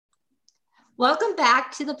Welcome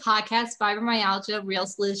back to the podcast, Fibromyalgia Real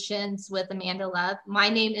Solutions with Amanda Love. My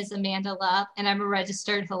name is Amanda Love, and I'm a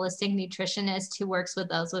registered holistic nutritionist who works with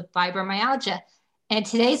those with fibromyalgia. And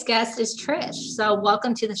today's guest is Trish. So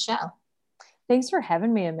welcome to the show. Thanks for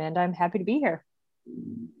having me, Amanda. I'm happy to be here.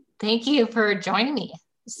 Thank you for joining me.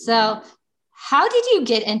 So how did you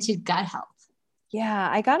get into gut health? Yeah,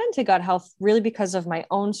 I got into gut health really because of my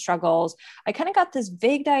own struggles. I kind of got this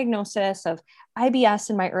vague diagnosis of IBS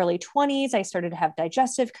in my early 20s. I started to have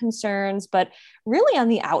digestive concerns, but really on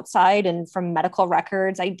the outside and from medical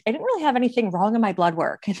records, I didn't really have anything wrong in my blood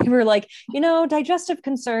work. And they were like, digestive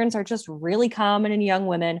concerns are just really common in young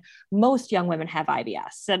women. Most young women have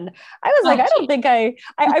IBS. And I was I don't think I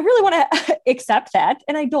really want to accept that.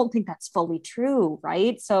 And I don't think that's fully true,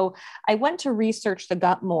 right? So I went to research the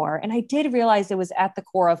gut more, and I did realize it was at the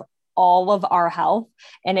core of all of our health.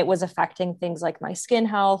 And it was affecting things like my skin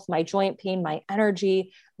health, my joint pain, my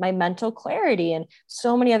energy, my mental clarity, and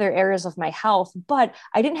so many other areas of my health. But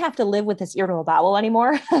I didn't have to live with this irritable bowel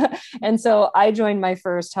anymore. And so I joined my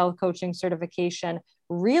first health coaching certification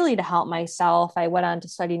really to help myself. I went on to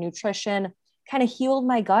study nutrition, kind of healed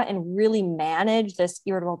my gut and really managed this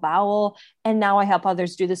irritable bowel. And now I help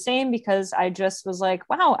others do the same because I just was like,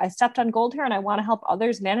 wow, I stepped on gold here and I want to help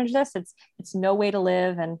others manage this. It's no way to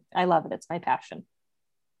live. And I love it. It's my passion.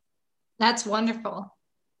 That's wonderful.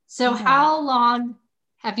 So how long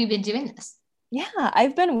have you been doing this? Yeah,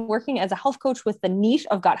 I've been working as a health coach with the niche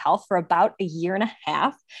of gut health for about a year and a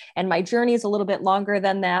half. And my journey is a little bit longer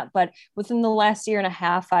than that. But within the last year and a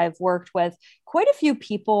half, I've worked with quite a few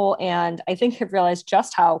people. And I think I've realized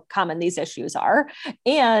just how common these issues are.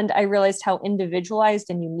 And I realized how individualized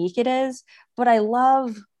and unique it is. But I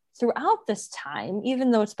love throughout this time,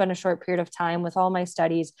 even though it's been a short period of time with all my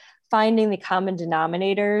studies, finding the common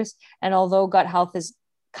denominators. And although gut health is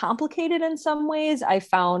complicated in some ways, I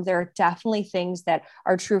found there are definitely things that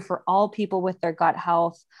are true for all people with their gut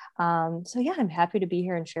health. So yeah, I'm happy to be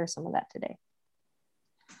here and share some of that today.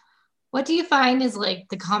 What do you find is like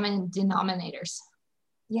the common denominators?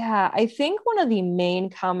 Yeah, I think one of the main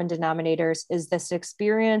common denominators is this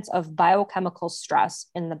experience of biochemical stress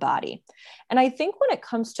in the body. And I think when it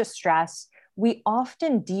comes to stress, we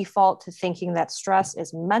often default to thinking that stress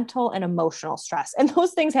is mental and emotional stress. And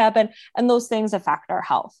those things happen and those things affect our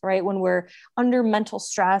health, right? When we're under mental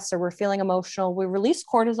stress or we're feeling emotional, we release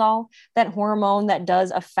cortisol, that hormone that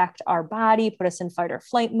does affect our body, put us in fight or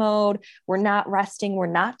flight mode. We're not resting, we're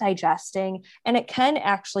not digesting, and it can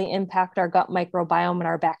actually impact our gut microbiome and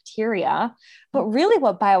our bacteria. But really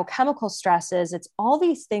what biochemical stress is, it's all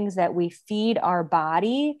these things that we feed our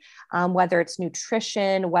body, whether it's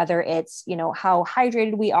nutrition, whether it's, how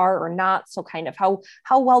hydrated we are or not. So kind of how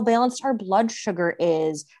well balanced our blood sugar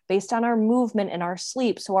is based on our movement and our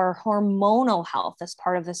sleep. So our hormonal health is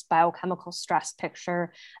part of this biochemical stress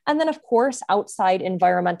picture. And then of course, outside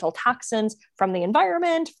environmental toxins from the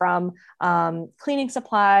environment, from cleaning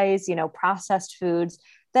supplies, processed foods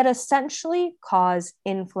that essentially cause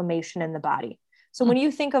inflammation in the body. So when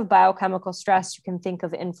you think of biochemical stress, you can think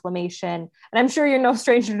of inflammation. And I'm sure you're no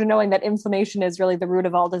stranger to knowing that inflammation is really the root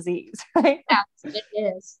of all disease, right? Yeah, it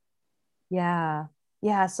is. Yeah.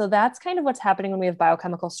 Yeah. So that's kind of what's happening when we have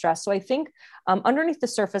biochemical stress. So I think underneath the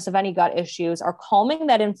surface of any gut issues are calming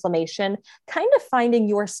that inflammation, kind of finding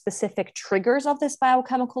your specific triggers of this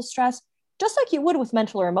biochemical stress, just like you would with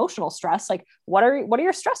mental or emotional stress. Like what are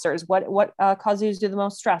your stressors? What causes you to do the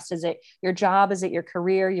most stress? Is it your job? Is it your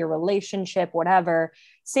career, your relationship, whatever?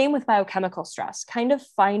 Same with biochemical stress, kind of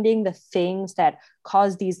finding the things that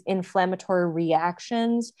cause these inflammatory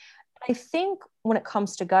reactions. I think when it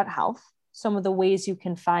comes to gut health, some of the ways you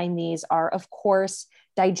can find these are, of course,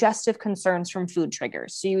 digestive concerns from food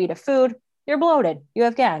triggers. So you eat a food, you're bloated, you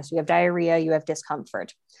have gas, you have diarrhea, you have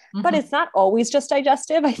discomfort. Mm-hmm. But it's not always just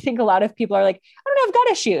digestive. I think a lot of people are like, I don't have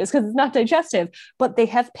gut issues because it's not digestive, but they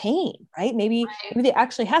have pain, right? Maybe they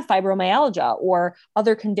actually have fibromyalgia or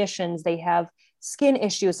other conditions. They have skin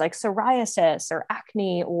issues like psoriasis or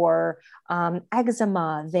acne or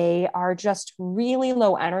eczema. They are just really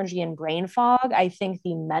low energy and brain fog. I think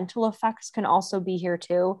the mental effects can also be here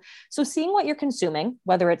too. So seeing what you're consuming,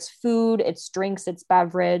 whether it's food, it's drinks, it's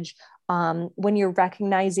beverage, when you're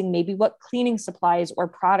recognizing maybe what cleaning supplies or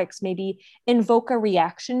products maybe invoke a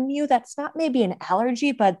reaction in you that's not maybe an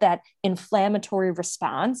allergy, but that inflammatory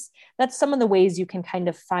response, that's some of the ways you can kind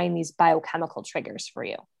of find these biochemical triggers for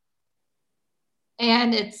you.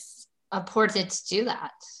 And it's important to do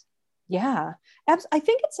that. Yeah, I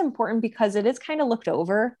think it's important because it is kind of looked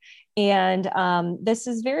over. And this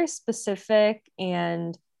is very specific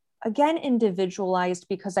and, again, individualized,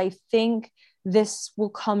 because I think this will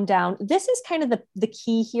come down. This is kind of the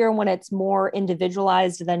key here when it's more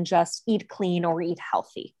individualized than just eat clean or eat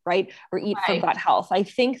healthy, right? Or eat for gut health. I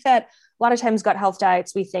think that a lot of times gut health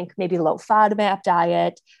diets, we think maybe low FODMAP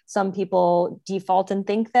diet. Some people default and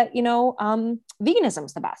think that, veganism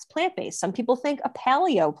is the best, plant-based. Some people think a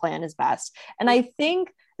paleo plan is best. And I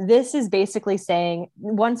think this is basically saying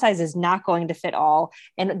one size is not going to fit all,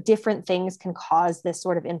 and different things can cause this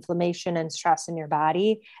sort of inflammation and stress in your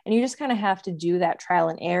body. And you just kind of have to do that trial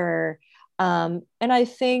and error. And I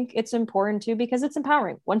think it's important too, because it's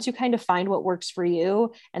empowering. Once you kind of find what works for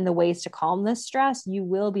you and the ways to calm this stress, you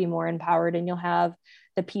will be more empowered, and you'll have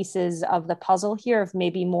the pieces of the puzzle here of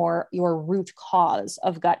maybe more your root cause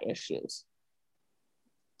of gut issues.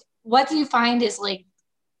 What do you find is like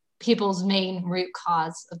people's main root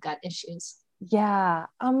cause of gut issues? Yeah,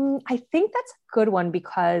 I think that's a good one,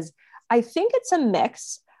 because I think it's a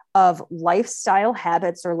mix of lifestyle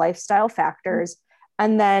habits or lifestyle factors,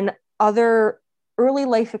 and then other early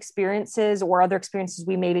life experiences or other experiences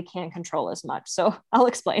we maybe can't control as much. So I'll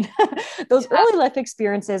explain. Those early life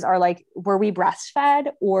experiences are like, were we breastfed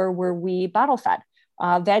or were we bottle fed?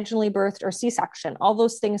 Vaginally birthed or C-section, all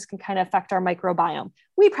those things can kind of affect our microbiome.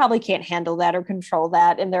 We probably can't handle that or control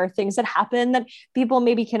that. And there are things that happen that people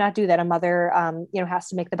maybe cannot do, that a mother, has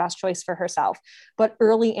to make the best choice for herself. But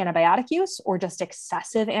early antibiotic use or just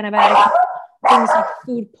excessive antibiotic, things like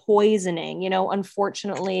food poisoning,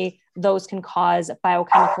 unfortunately, those can cause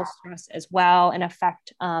biochemical stress as well and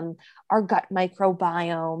affect our gut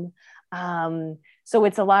microbiome. So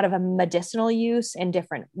it's a lot of a medicinal use and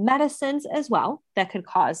different medicines as well that could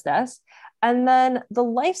cause this. And then the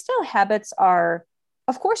lifestyle habits are,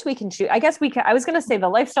 of course, we can choose. I guess I was going to say the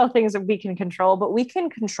lifestyle things that we can control, but we can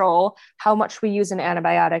control how much we use an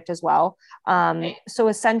antibiotic as well. So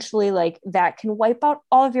essentially, like, that can wipe out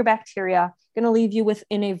all of your bacteria, going to leave you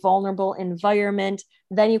in a vulnerable environment.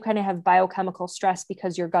 Then you kind of have biochemical stress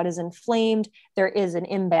because your gut is inflamed. There is an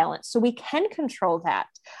imbalance. So we can control that,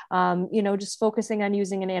 just focusing on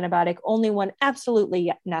using an antibiotic only when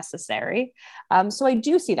absolutely necessary. So I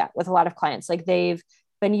do see that with a lot of clients, like they've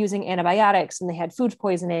been using antibiotics and they had food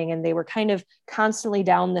poisoning and they were kind of constantly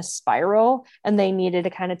down this spiral, and they needed to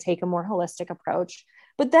kind of take a more holistic approach.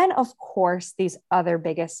 But then, of course, these other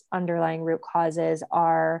biggest underlying root causes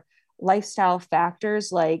are lifestyle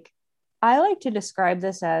factors. Like, I like to describe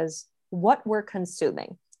this as what we're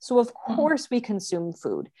consuming. So of course we consume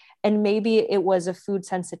food, and maybe it was a food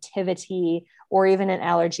sensitivity or even an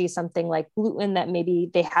allergy, something like gluten, that maybe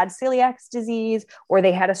they had celiac disease or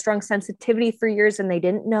they had a strong sensitivity for years and they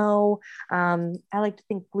didn't know. I like to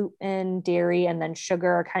think gluten, dairy, and then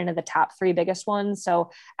sugar are kind of the top three biggest ones. So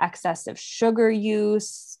excessive sugar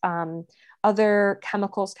use, other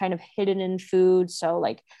chemicals kind of hidden in food. So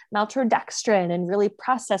like maltodextrin and really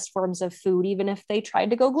processed forms of food, even if they tried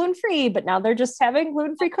to go gluten-free, but now they're just having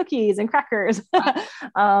gluten-free cookies and crackers.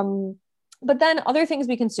 But then other things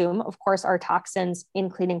we consume, of course, are toxins in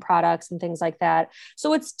cleaning products and things like that.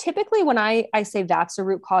 So it's typically, when I say that's a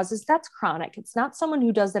root cause, is that's chronic. It's not someone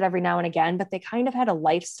who does that every now and again, but they kind of had a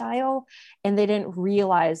lifestyle and they didn't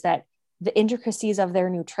realize that the intricacies of their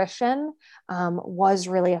nutrition was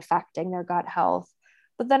really affecting their gut health.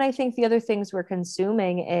 But then I think the other things we're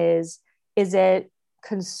consuming is it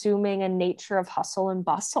consuming a nature of hustle and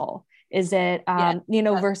bustle? Is it,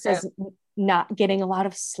 versus not getting a lot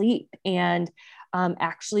of sleep and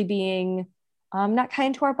actually being not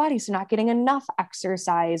kind to our bodies, so not getting enough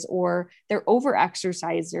exercise, or they're over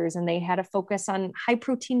exercisers and they had to focus on high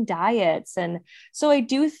protein diets. And so I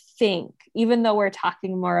do think, even though we're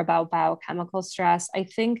talking more about biochemical stress, I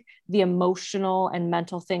think the emotional and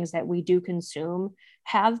mental things that we do consume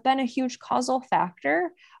have been a huge causal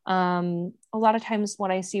factor. A lot of times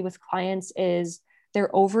what I see with clients is they're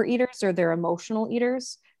overeaters or they're emotional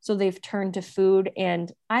eaters. So they've turned to food.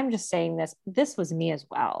 And I'm just saying this was me as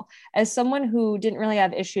well. As someone who didn't really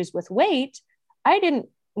have issues with weight, I didn't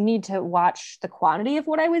need to watch the quantity of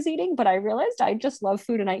what I was eating, but I realized I just love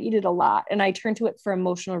food and I eat it a lot. And I turned to it for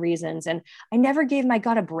emotional reasons. And I never gave my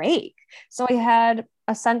gut a break. So I had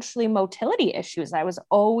essentially motility issues. I was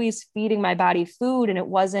always feeding my body food, and it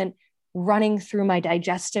wasn't running through my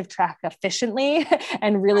digestive tract efficiently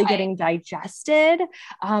and really getting digested.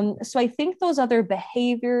 So I think those other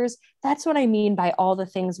behaviors, that's what I mean by all the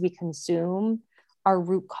things we consume are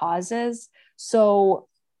root causes. So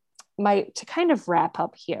to kind of wrap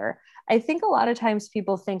up here, I think a lot of times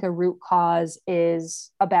people think a root cause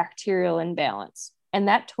is a bacterial imbalance. And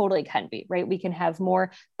that totally can be, right? We can have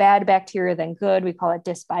more bad bacteria than good. We call it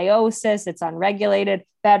dysbiosis. It's unregulated.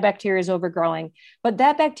 Bad bacteria is overgrowing. But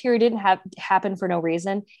that bacteria didn't happen for no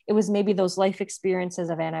reason. It was maybe those life experiences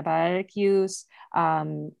of antibiotic use,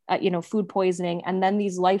 food poisoning, and then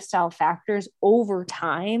these lifestyle factors over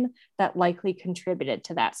time that likely contributed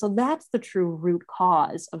to that. So that's the true root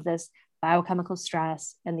cause of this biochemical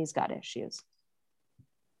stress and these gut issues.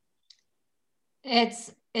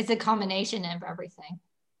 It's a combination of everything.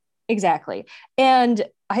 Exactly. And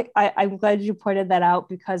I'm glad you pointed that out,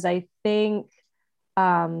 because I think,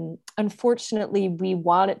 unfortunately, we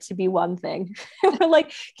want it to be one thing. We're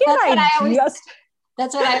like,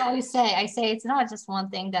 that's what I always say. I say, it's not just one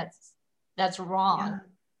thing that's wrong. Yeah.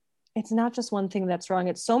 It's not just one thing that's wrong.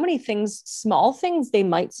 It's so many things, small things, they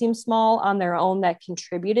might seem small on their own that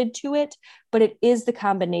contributed to it, but it is the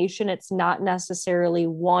combination. It's not necessarily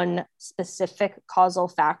one specific causal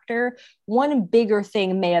factor. One bigger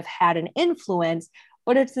thing may have had an influence,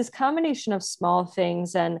 but it's this combination of small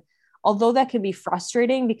things. And although that can be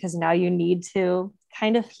frustrating because now you need to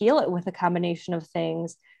kind of heal it with a combination of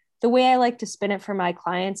things, the way I like to spin it for my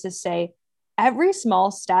clients is say, every small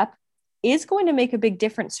step is going to make a big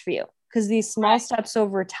difference for you, because these small steps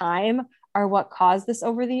over time are what caused this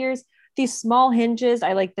over the years. These small hinges,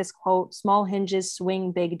 I like this quote, small hinges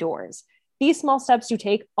swing big doors. These small steps you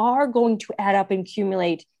take are going to add up and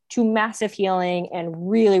accumulate to massive healing and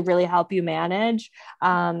really, really help you manage.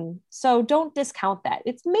 So don't discount that.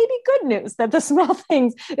 It's maybe good news that the small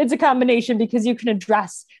things, it's a combination, because you can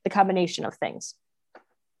address the combination of things.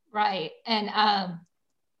 Right. And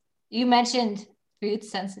you mentioned food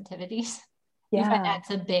sensitivities. Yeah. You find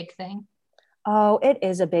that's a big thing. Oh, it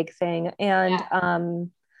is a big thing.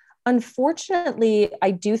 And unfortunately,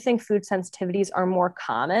 I do think food sensitivities are more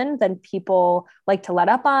common than people like to let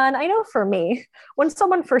up on. I know for me, when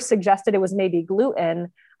someone first suggested it was maybe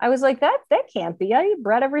gluten, I was like, that can't be. I eat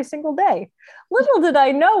bread every single day. Little did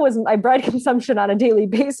I know was my bread consumption on a daily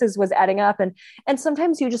basis was adding up. And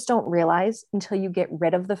sometimes you just don't realize until you get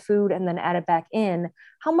rid of the food and then add it back in,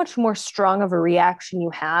 how much more strong of a reaction you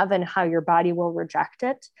have and how your body will reject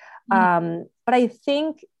it. Mm-hmm. But I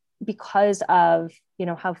think because of,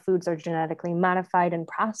 how foods are genetically modified and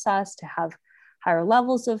processed to have higher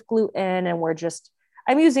levels of gluten, and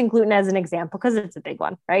I'm using gluten as an example because it's a big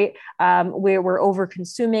one, right? We're over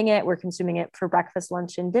consuming it. We're consuming it for breakfast,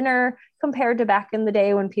 lunch, and dinner, compared to back in the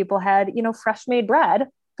day when people had, fresh made bread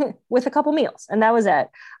with a couple meals, and that was it.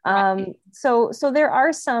 So there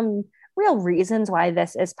are some real reasons why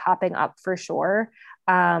this is popping up for sure.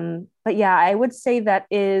 But yeah, I would say that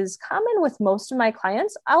is common with most of my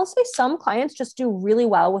clients. I'll say some clients just do really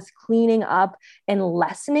well with cleaning up and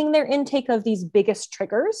lessening their intake of these biggest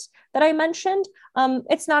triggers that I mentioned.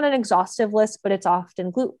 It's not an exhaustive list, but it's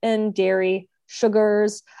often gluten, dairy,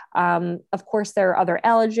 sugars. Of course, there are other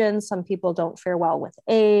allergens. Some people don't fare well with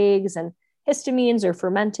eggs and histamines or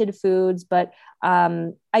fermented foods, but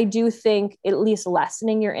I do think at least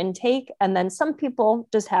lessening your intake. And then some people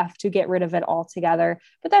just have to get rid of it altogether.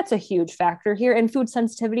 But that's a huge factor here. And food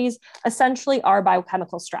sensitivities essentially are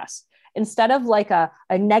biochemical stress. Instead of like a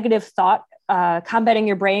negative thought combating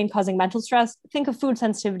your brain, causing mental stress, think of food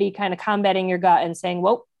sensitivity kind of combating your gut and saying,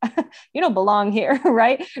 whoa, you don't belong here,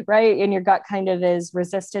 right? And your gut kind of is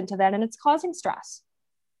resistant to that, and it's causing stress.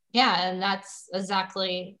 Yeah, and that's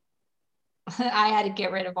exactly... I had to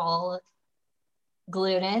get rid of all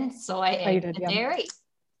gluten, so I ate dairy.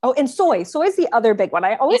 Oh, and soy. Soy is the other big one.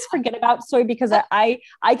 I always forget about soy because I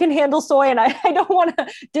can handle soy, and I don't want to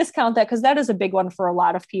discount that because that is a big one for a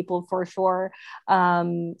lot of people for sure.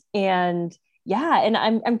 And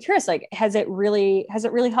I'm curious, like, has it really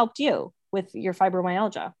helped you with your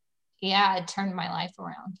fibromyalgia? Yeah, it turned my life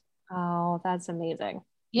around. Oh, that's amazing.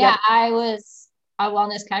 Yeah, yep. A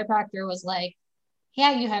wellness chiropractor was like,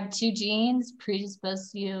 yeah, you have 2 genes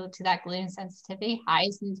predispose you to that gluten sensitivity,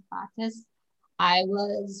 highest news practice. I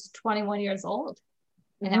was 21 years old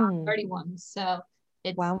and now I'm 31. So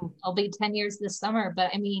I'll be 10 years this summer.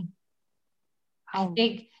 But I mean, I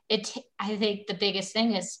think the biggest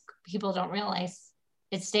thing is people don't realize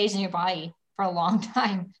it stays in your body for a long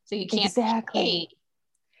time. So you can't eat,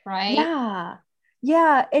 right? Yeah.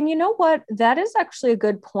 Yeah. And you know what? That is actually a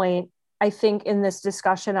good point, I think, in this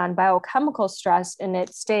discussion on biochemical stress and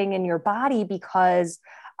it staying in your body, because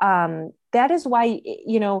that is why,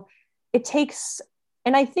 it takes,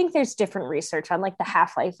 and I think there's different research on like the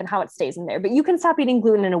half-life and how it stays in there, but you can stop eating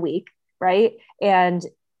gluten in a week, right?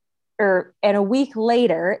 and a week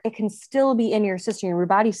later, it can still be in your system. Your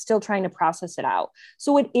body's still trying to process it out.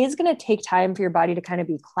 So it is going to take time for your body to kind of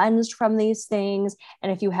be cleansed from these things.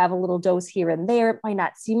 And if you have a little dose here and there, it might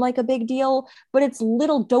not seem like a big deal, but it's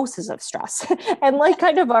little doses of stress. And like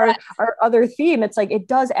kind of our other theme, it's like, it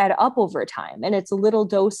does add up over time, and it's little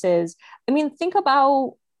doses. I mean, think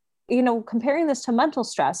about, comparing this to mental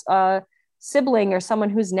stress, sibling or someone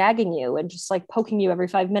who's nagging you and just like poking you every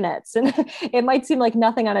 5 minutes. And it might seem like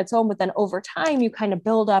nothing on its own, but then over time you kind of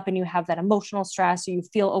build up and you have that emotional stress, or you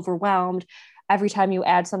feel overwhelmed. Every time you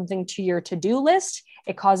add something to your to-do list,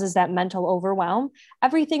 it causes that mental overwhelm.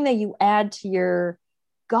 Everything that you add to your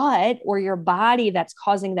gut or your body that's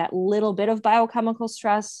causing that little bit of biochemical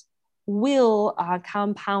stress will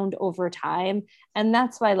compound over time. And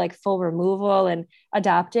that's why like full removal and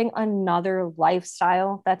adopting another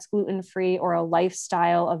lifestyle that's gluten-free, or a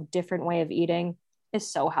lifestyle of different way of eating,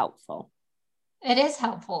 is so helpful. It is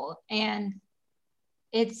helpful. And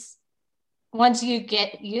it's, once you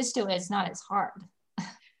get used to it, it's not as hard.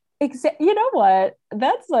 You know what?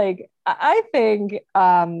 That's like, I think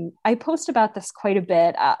I post about this quite a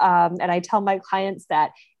bit. And I tell my clients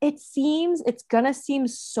that it's going to seem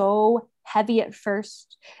so heavy at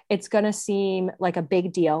first. It's going to seem like a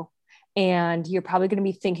big deal. And you're probably going to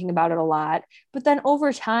be thinking about it a lot. But then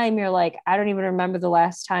over time, you're like, I don't even remember the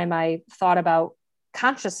last time I thought about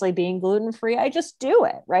consciously being gluten-free. I just do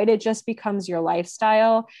it, right? It just becomes your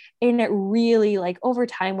lifestyle. And it really, like, over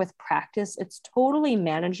time with practice, it's totally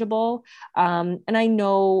manageable. And I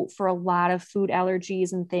know for a lot of food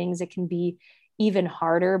allergies and things, it can be even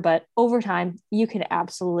harder, but over time you can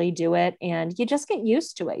absolutely do it, and you just get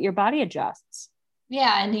used to it. Your body adjusts.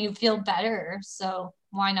 Yeah. And you feel better. So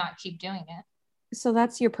why not keep doing it? So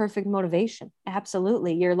that's your perfect motivation.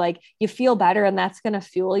 Absolutely. You're like, you feel better, and that's going to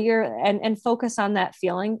fuel and focus on that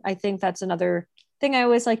feeling. I think that's another thing I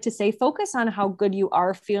always like to say: focus on how good you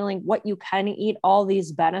are feeling, what you can eat, all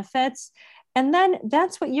these benefits. And then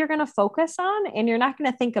that's what you're going to focus on. And you're not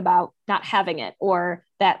going to think about not having it or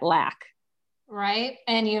that lack. Right.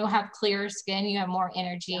 And you have clearer skin, you have more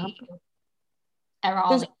energy, Yep. and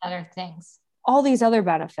all these other things. All these other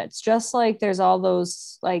benefits, just like there's all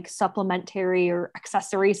those like supplementary or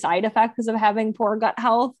accessory side effects of having poor gut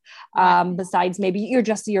health. Right. Besides maybe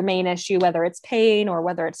your main issue, whether it's pain or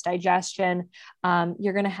whether it's digestion,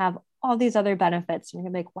 you're going to have all these other benefits. And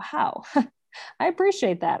you're going to be like, wow, I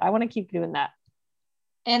appreciate that. I want to keep doing that.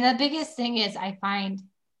 And the biggest thing is, I find,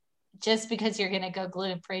 just because you're going to go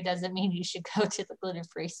gluten-free doesn't mean you should go to the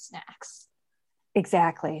gluten-free snacks.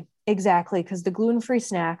 Exactly. Because the gluten-free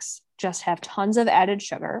snacks just have tons of added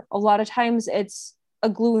sugar. A lot of times it's a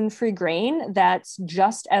gluten-free grain that's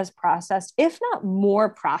just as processed, if not more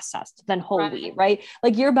processed than whole wheat, right?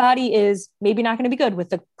 Like your body is maybe not going to be good with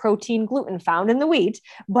the protein gluten found in the wheat,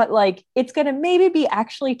 but like it's going to maybe be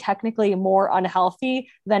actually technically more unhealthy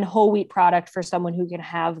than whole wheat product for someone who can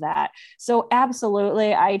have that. So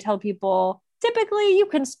absolutely, I tell people, typically you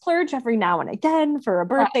can splurge every now and again for a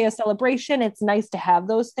birthday, a celebration. It's nice to have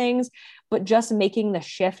those things, but just making the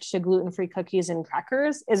shift to gluten-free cookies and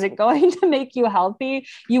crackers isn't going to make you healthy.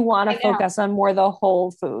 You want to focus on more the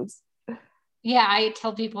whole foods. Yeah, I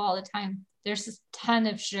tell people all the time, there's a ton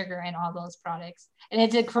of sugar in all those products. And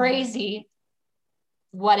it's a crazy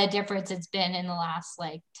what a difference it's been in the last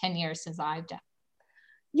like 10 years since I've done.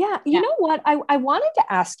 Yeah. You know what? I wanted to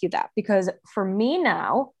ask you that, because for me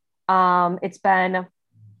now, it's been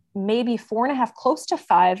maybe 4.5, close to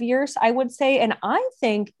 5 years, I would say. And I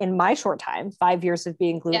think in my short time, 5 years of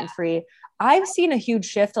being gluten-free, I've seen a huge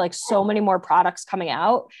shift, like so many more products coming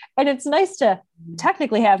out. And it's nice to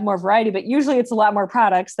technically have more variety, but usually it's a lot more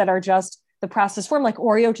products that are just the processed form. Like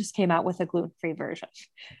Oreo just came out with a gluten-free version.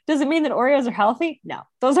 Does it mean that Oreos are healthy? No,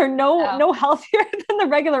 those are no healthier than the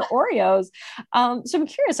regular Oreos. So I'm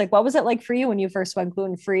curious, like, what was it like for you when you first went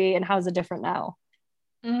gluten-free, and how's it different now?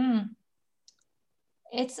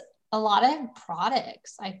 It's a lot of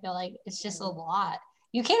products. I feel like it's just a lot.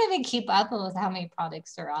 You can't even keep up with how many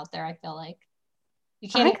products are out there. I feel like you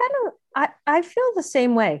can't. I feel the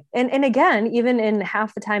same way. And again, even in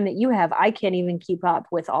half the time that you have, I can't even keep up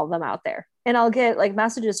with all of them out there. And I'll get like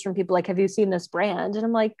messages from people like, have you seen this brand? And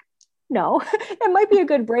I'm like, no, it might be a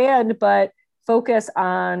good brand, but focus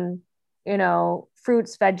on,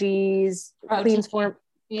 fruits, veggies,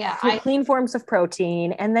 clean forms of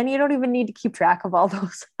protein. And then you don't even need to keep track of all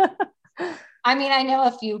those. I mean, I know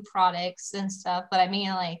a few products and stuff, but I mean,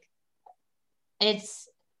 like, it's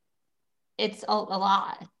a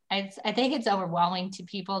lot. I think it's overwhelming to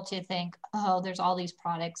people to think, oh, there's all these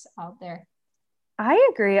products out there. I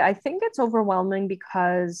agree. I think it's overwhelming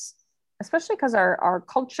because, especially because our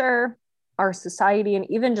culture, our society and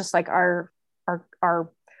even just like our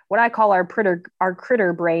what I call our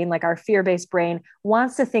critter brain, like our fear-based brain,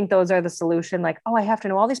 wants to think those are the solution. Like, oh, I have to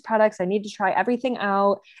know all these products. I need to try everything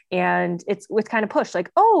out. And it's kind of pushed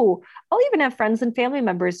like, oh, I'll even have friends and family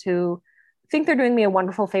members who think they're doing me a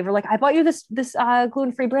wonderful favor. Like, I bought you this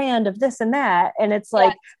gluten-free brand of this and that. And it's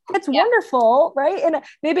like, it's wonderful, right? And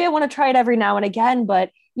maybe I want to try it every now and again, but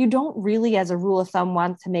you don't really, as a rule of thumb,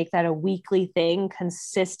 want to make that a weekly thing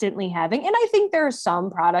consistently having. And I think there are some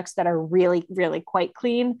products that are really, really quite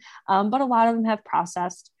clean, but a lot of them have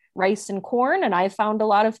processed rice and corn. And I found a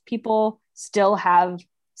lot of people still have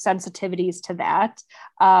sensitivities to that.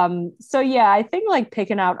 So yeah, I think like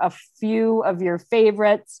picking out a few of your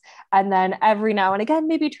favorites and then every now and again,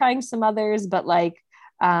 maybe trying some others, but like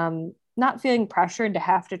not feeling pressured to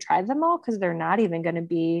have to try them all because they're not even going to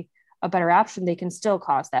be a better option. They can still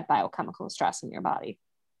cause that biochemical stress in your body.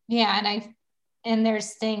 Yeah. And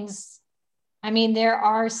there's things, I mean, there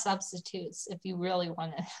are substitutes if you really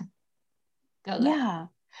want to go there. Yeah,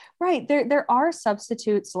 right. There are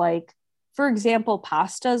substitutes, like, for example,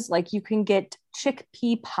 pastas, like you can get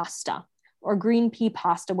chickpea pasta or green pea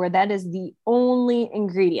pasta, where that is the only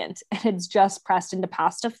ingredient and it's just pressed into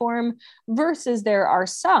pasta form, versus there are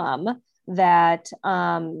some that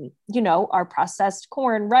are processed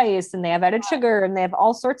corn, rice, and they have added sugar and they have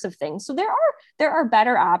all sorts of things. So there are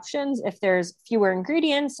better options if there's fewer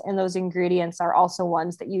ingredients, and those ingredients are also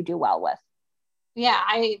ones that you do well with. Yeah,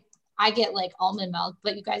 I get like almond milk,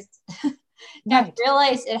 but you guys have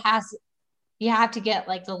realized you have to get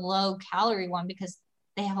like the low calorie one because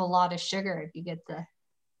they have a lot of sugar. If you get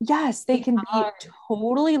yes, they can be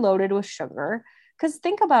totally loaded with sugar. Because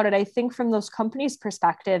think about it, I think from those companies'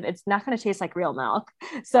 perspective, it's not going to taste like real milk.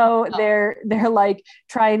 So they're like,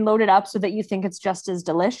 try and load it up so that you think it's just as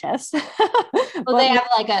delicious. Well, they have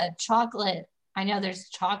like a chocolate. I know there's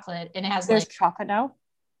chocolate and it has there's like chocolate now.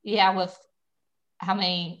 Yeah, with how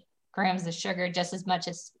many grams of sugar, just as much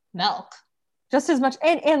as milk. Just as much,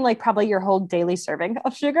 and like probably your whole daily serving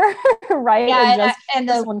of sugar, right? Yeah, and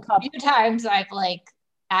the one cup. Few times I've like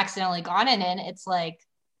accidentally gone in, and it's like,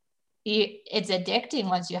 it's addicting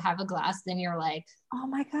once you have a glass. Then you're like, oh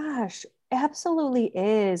my gosh, absolutely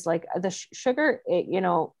is. Like the sugar,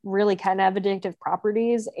 really can have addictive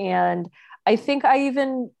properties. And I think I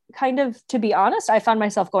even kind of, to be honest, I found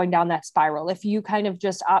myself going down that spiral. If you kind of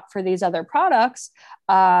just opt for these other products,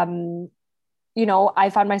 I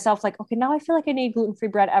found myself like, okay, now I feel like I need gluten-free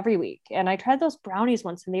bread every week. And I tried those brownies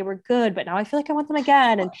once and they were good, but now I feel like I want them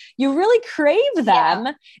again. And you really crave them.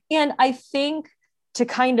 Yeah. And I think to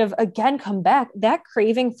kind of, again, come back, that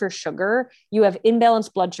craving for sugar, you have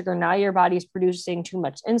imbalanced blood sugar. Now your body's producing too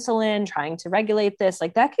much insulin, trying to regulate this.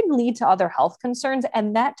 Like that can lead to other health concerns.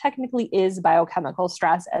 And that technically is biochemical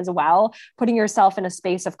stress as well, putting yourself in a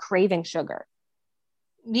space of craving sugar.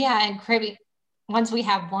 Yeah. And craving, once we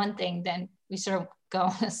have one thing, then we sort of go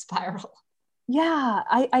on a spiral. Yeah,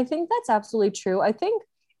 I think that's absolutely true. I think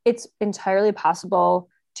it's entirely possible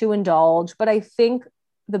to indulge, but I think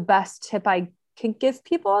the best tip I can give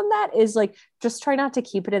people on that is like, just try not to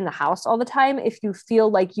keep it in the house all the time. If you feel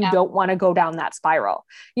like you don't want to go down that spiral,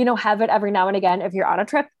 have it every now and again. If you're on a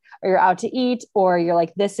trip or you're out to eat, or you're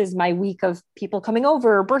like, this is my week of people coming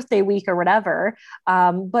over, birthday week or whatever.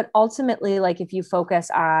 But ultimately, like if you focus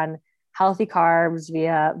on healthy carbs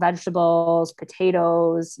via vegetables,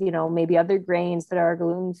 potatoes, maybe other grains that are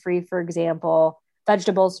gluten-free, for example,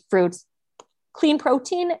 vegetables, fruits, clean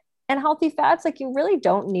protein and healthy fats, like you really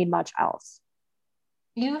don't need much else.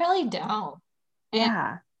 You really don't.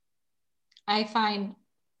 Yeah. And I find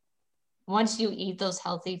once you eat those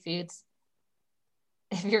healthy foods,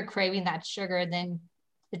 if you're craving that sugar, then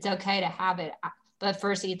it's okay to have it. But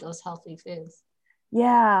first eat those healthy foods.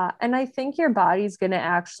 Yeah. And I think your body's going to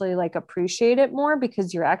actually like appreciate it more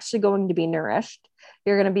because you're actually going to be nourished.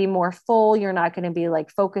 You're going to be more full. You're not going to be like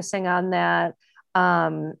focusing on that.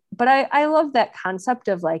 But I love that concept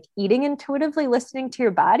of like eating intuitively, listening to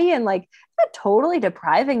your body, and like not totally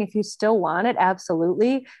depriving if you still want it.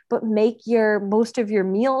 Absolutely. But make most of your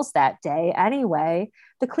meals that day anyway,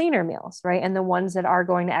 the cleaner meals, right? And the ones that are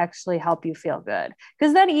going to actually help you feel good.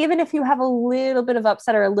 Because then even if you have a little bit of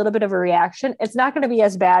upset or a little bit of a reaction, it's not going to be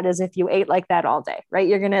as bad as if you ate like that all day, right?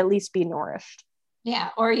 You're going to at least be nourished. Yeah.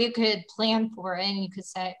 Or you could plan for it and you could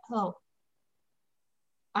say, oh,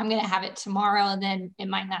 I'm going to have it tomorrow. And then it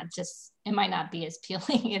might not be as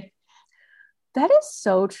appealing. That is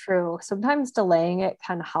so true. Sometimes delaying it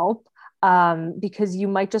can help because you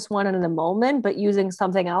might just want it in the moment, but using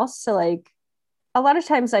something else. So like a lot of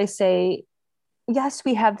times I say, yes,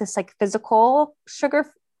 we have this like physical sugar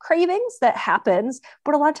cravings, that happens,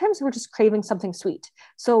 but a lot of times we're just craving something sweet.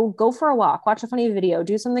 So go for a walk, watch a funny video,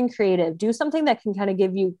 do something creative, do something that can kind of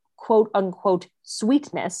give you quote unquote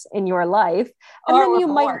sweetness in your life. And then you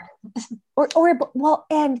might, well,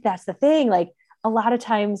 and that's the thing, like a lot of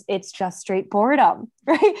times it's just straight boredom,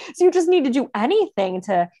 right? So you just need to do anything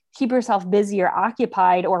to keep yourself busy or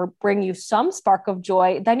occupied or bring you some spark of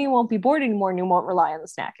joy. Then you won't be bored anymore and you won't rely on the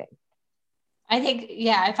snacking. I think,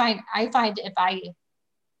 yeah, I find if I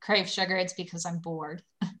crave sugar, it's because I'm bored.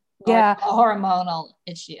 Yeah. A hormonal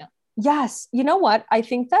issue. Yes. You know what? I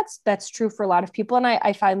think that's true for a lot of people. And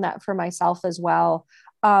I find that for myself as well.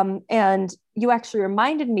 And you actually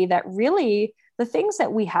reminded me that really the things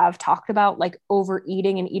that we have talked about, like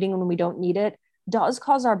overeating and eating when we don't need it, does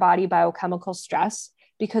cause our body biochemical stress,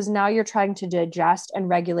 because now you're trying to digest and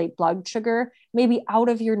regulate blood sugar, maybe out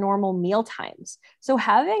of your normal meal times. So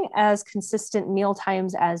having as consistent meal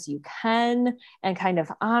times as you can and kind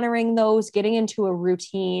of honoring those, getting into a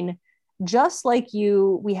routine, just like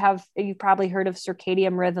you've probably heard of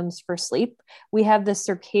circadian rhythms for sleep. We have this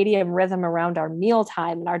circadian rhythm around our meal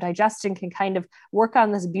time, and our digestion can kind of work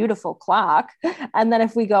on this beautiful clock. And then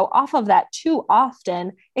if we go off of that too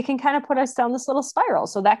often, it can kind of put us down this little spiral.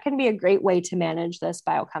 So that can be a great way to manage this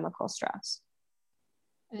biochemical stress.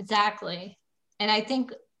 Exactly. And I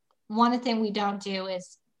think one thing we don't do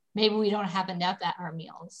is maybe we don't have enough at our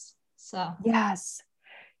meals. So yes.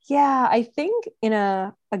 Yeah, I think in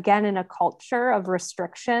a culture of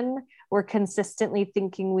restriction, we're consistently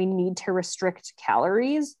thinking we need to restrict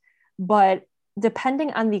calories, but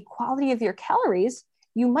depending on the quality of your calories,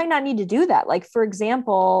 you might not need to do that. Like, for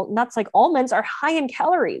example, nuts like almonds are high in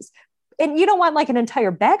calories. And you don't want like an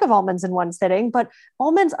entire bag of almonds in one sitting, but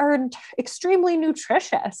almonds are extremely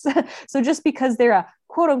nutritious. So just because they're a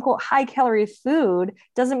quote unquote high calorie food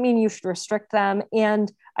doesn't mean you should restrict them.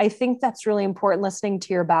 And I think that's really important, listening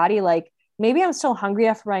to your body. Like, maybe I'm still hungry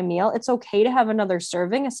after my meal. It's okay to have another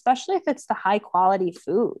serving, especially if it's the high quality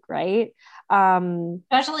food, right?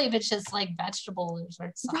 Especially if it's just like vegetables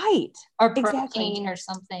or something. Right. Or protein or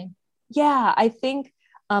something. Yeah, I think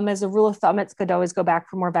as a rule of thumb, it's good to always go back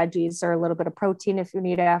for more veggies or a little bit of protein if you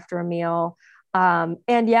need it after a meal.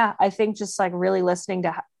 And yeah, I think just like really listening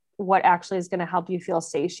to what actually is going to help you feel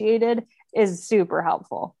satiated is super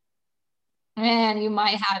helpful. And you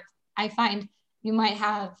might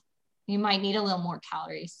need a little more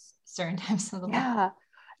calories certain times of the month.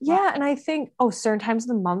 Yeah. And I think, certain times of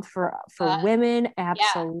the month for women,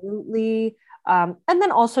 absolutely. Yeah. And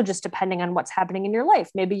then also just depending on what's happening in your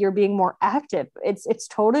life, maybe you're being more active. It's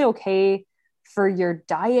totally okay for your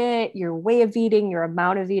diet, your way of eating, your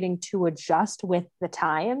amount of eating to adjust with the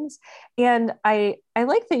times. And I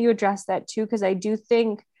like that you addressed that too, because I do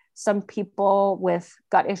think some people with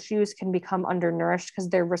gut issues can become undernourished because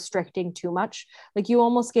they're restricting too much. Like, you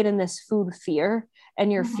almost get in this food fear,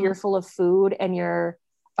 and you're fearful of food, and you're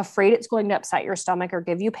afraid it's going to upset your stomach or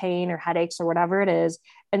give you pain or headaches or whatever it is.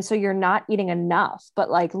 And so you're not eating enough.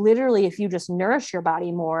 But like, literally, if you just nourish your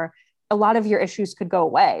body more, a lot of your issues could go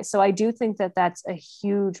away. So I do think that that's a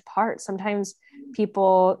huge part. Sometimes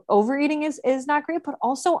people overeating is not great, but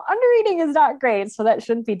also undereating is not great. So that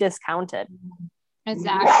shouldn't be discounted.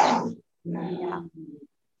 Exactly. Yeah.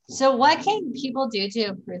 So what can people do to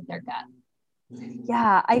improve their gut?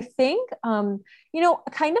 Yeah, I think, kind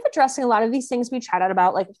of addressing a lot of these things we chatted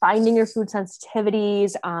about, like finding your food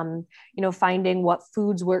sensitivities, finding what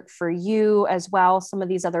foods work for you as well. Some of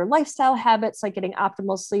these other lifestyle habits, like getting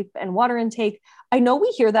optimal sleep and water intake. I know we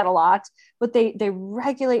hear that a lot, but they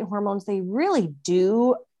regulate hormones. They really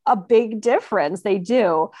do a big difference. They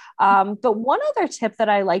do. But one other tip that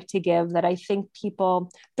I like to give that I think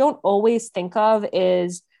people don't always think of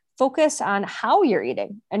is focus on how you're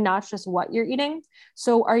eating and not just what you're eating.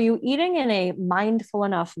 So are you eating in a mindful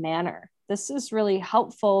enough manner? This is really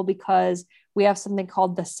helpful because we have something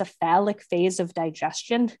called the cephalic phase of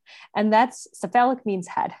digestion. And cephalic means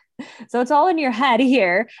head. So it's all in your head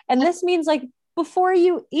here. And this means like before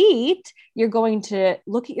you eat, you're going to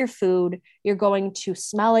look at your food, you're going to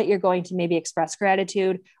smell it, you're going to maybe express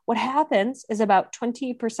gratitude. What happens is about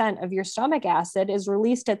 20% of your stomach acid is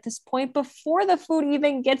released at this point before the food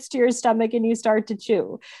even gets to your stomach and you start to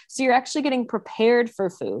chew. So you're actually getting prepared for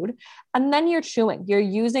food. And then you're chewing. You're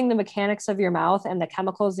using the mechanics of your mouth and the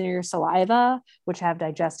chemicals in your saliva, which have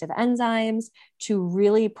digestive enzymes, to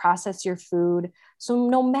really process your food. So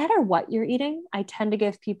no matter what you're eating, I tend to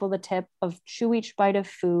give people the tip of chew each bite of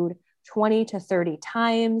food 20 to 30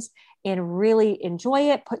 times and really enjoy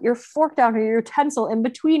it. Put your fork down or your utensil in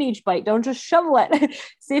between each bite. Don't just shovel it.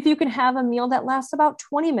 See if you can have a meal that lasts about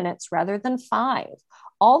 20 minutes rather than 5.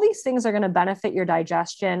 All these things are going to benefit your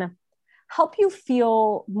digestion. help you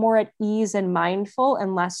feel more at ease and mindful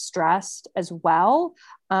and less stressed as well.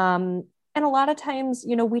 And a lot of times,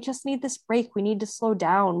 we just need this break. We need to slow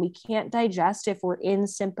down. We can't digest if we're in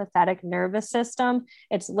sympathetic nervous system.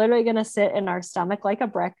 It's literally going to sit in our stomach like a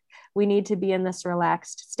brick. We need to be in this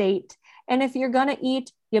relaxed state. And if you're going to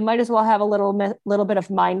eat, you might as well have a little bit of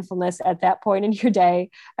mindfulness at that point in your day,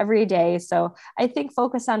 every day. So I think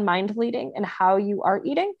focus on mindful eating and how you are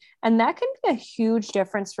eating. And that can be a huge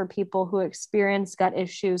difference for people who experience gut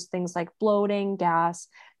issues, things like bloating, gas.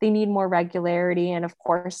 They need more regularity. And of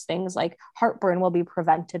course, things like heartburn will be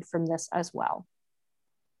prevented from this as well.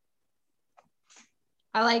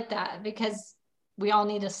 I like that because we all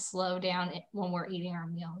need to slow down when we're eating our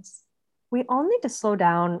meals. We all need to slow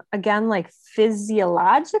down. Again, like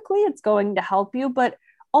physiologically, it's going to help you, but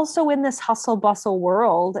also in this hustle bustle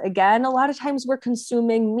world, again, a lot of times we're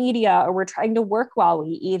consuming media or we're trying to work while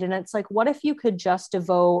we eat. And it's like, what if you could just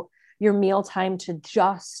devote your meal time to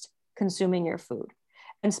just consuming your food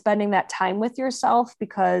and spending that time with yourself?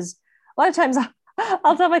 Because a lot of times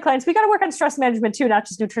I'll tell my clients, we got to work on stress management too, not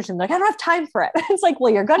just nutrition. Like, I don't have time for it. It's like,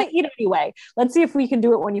 well, you're going to eat anyway. Let's see if we can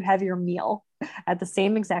do it when you have your meal at the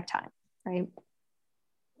same exact time. Right.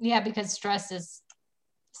 Yeah, because stress is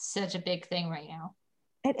such a big thing right now.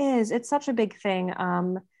 It is. It's such a big thing.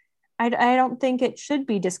 I don't think it should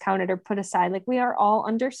be discounted or put aside. Like, we are all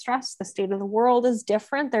under stress. The state of the world is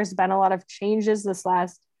different. There's been a lot of changes this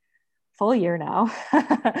last full year now.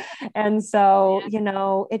 And so,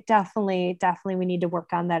 it definitely, we need to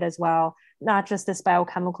work on that as well. Not just this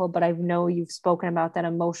biochemical, but I know you've spoken about that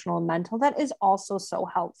emotional and mental. That is also so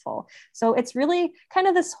helpful. So it's really kind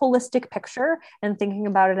of this holistic picture, and thinking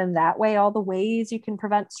about it in that way, all the ways you can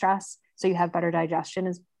prevent stress so you have better digestion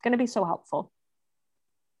is going to be so helpful.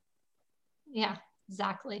 Yeah,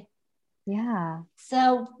 exactly. Yeah.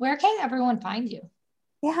 So where can everyone find you?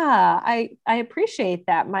 Yeah, I appreciate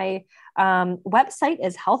that. My website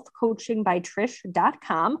is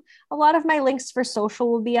healthcoachingbytrish.com. A lot of my links for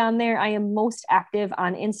social will be on there. I am most active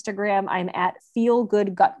on Instagram. I'm at Feel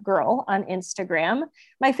Good Gut Girl on Instagram.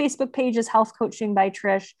 My Facebook page is Health Coaching by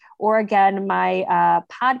Trish. Or again, my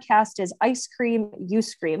podcast is Ice Cream, You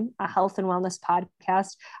Scream, a health and wellness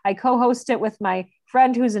podcast. I co-host it with my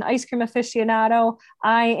friend who's an ice cream aficionado.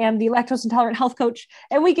 I am the lactose intolerant health coach,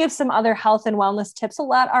 and we give some other health and wellness tips. A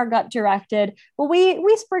lot are gut directed, but we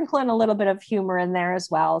sprinkle in a little bit of humor in there as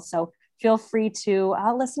well. So feel free to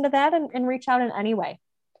listen to that and reach out in any way.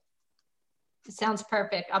 It sounds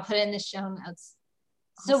perfect. I'll put it in the show notes.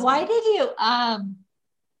 Awesome. So why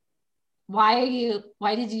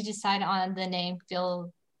did you decide on the name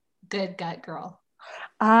Feel Good Gut Girl?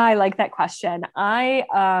 I like that question. I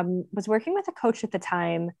was working with a coach at the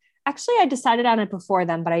time. Actually, I decided on it before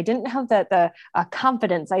then, but I didn't have the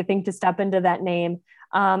confidence, I think, to step into that name.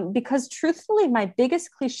 Because truthfully, my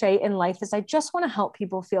biggest cliche in life is I just want to help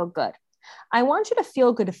people feel good. I want you to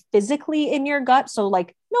feel good physically in your gut. So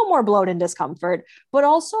like no more bloat and discomfort, but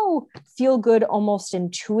also feel good almost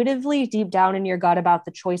intuitively deep down in your gut about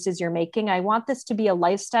the choices you're making. I want this to be a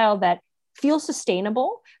lifestyle that feel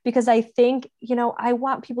sustainable, because I think, I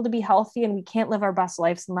want people to be healthy, and we can't live our best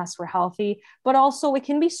lives unless we're healthy, but also it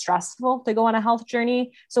can be stressful to go on a health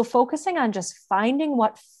journey. So focusing on just finding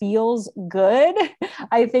what feels good,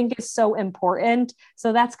 I think is so important.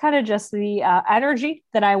 So that's kind of just the energy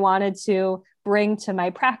that I wanted to bring to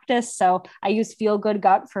my practice. So I use Feel Good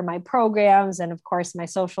Gut for my programs, and of course my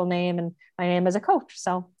social name and my name as a coach.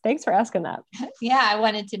 So thanks for asking that. Yeah, I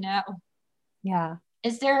wanted to know. Yeah.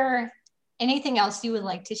 Is there anything else you would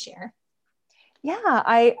like to share? Yeah,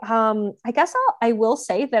 I guess I will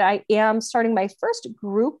say that I am starting my first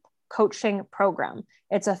group coaching program.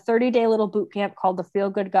 It's a 30-day little boot camp called the Feel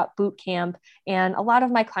Good Gut Boot Camp. And a lot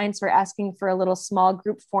of my clients were asking for a little small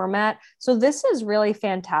group format. So this is really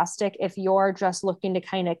fantastic if you're just looking to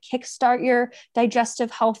kind of kickstart your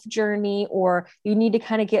digestive health journey, or you need to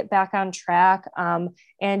kind of get back on track.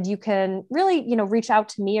 And you can really, reach out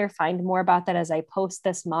to me or find more about that as I post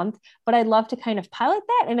this month. But I'd love to kind of pilot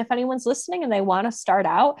that. And if anyone's listening and they want to start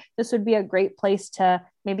out, this would be a great place to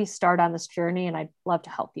maybe start on this journey. And I'd love to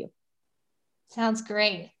help you. Sounds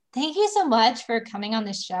great. Thank you so much for coming on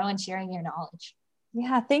the show and sharing your knowledge.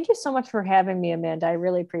 Yeah, thank you so much for having me, Amanda. I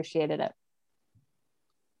really appreciated it.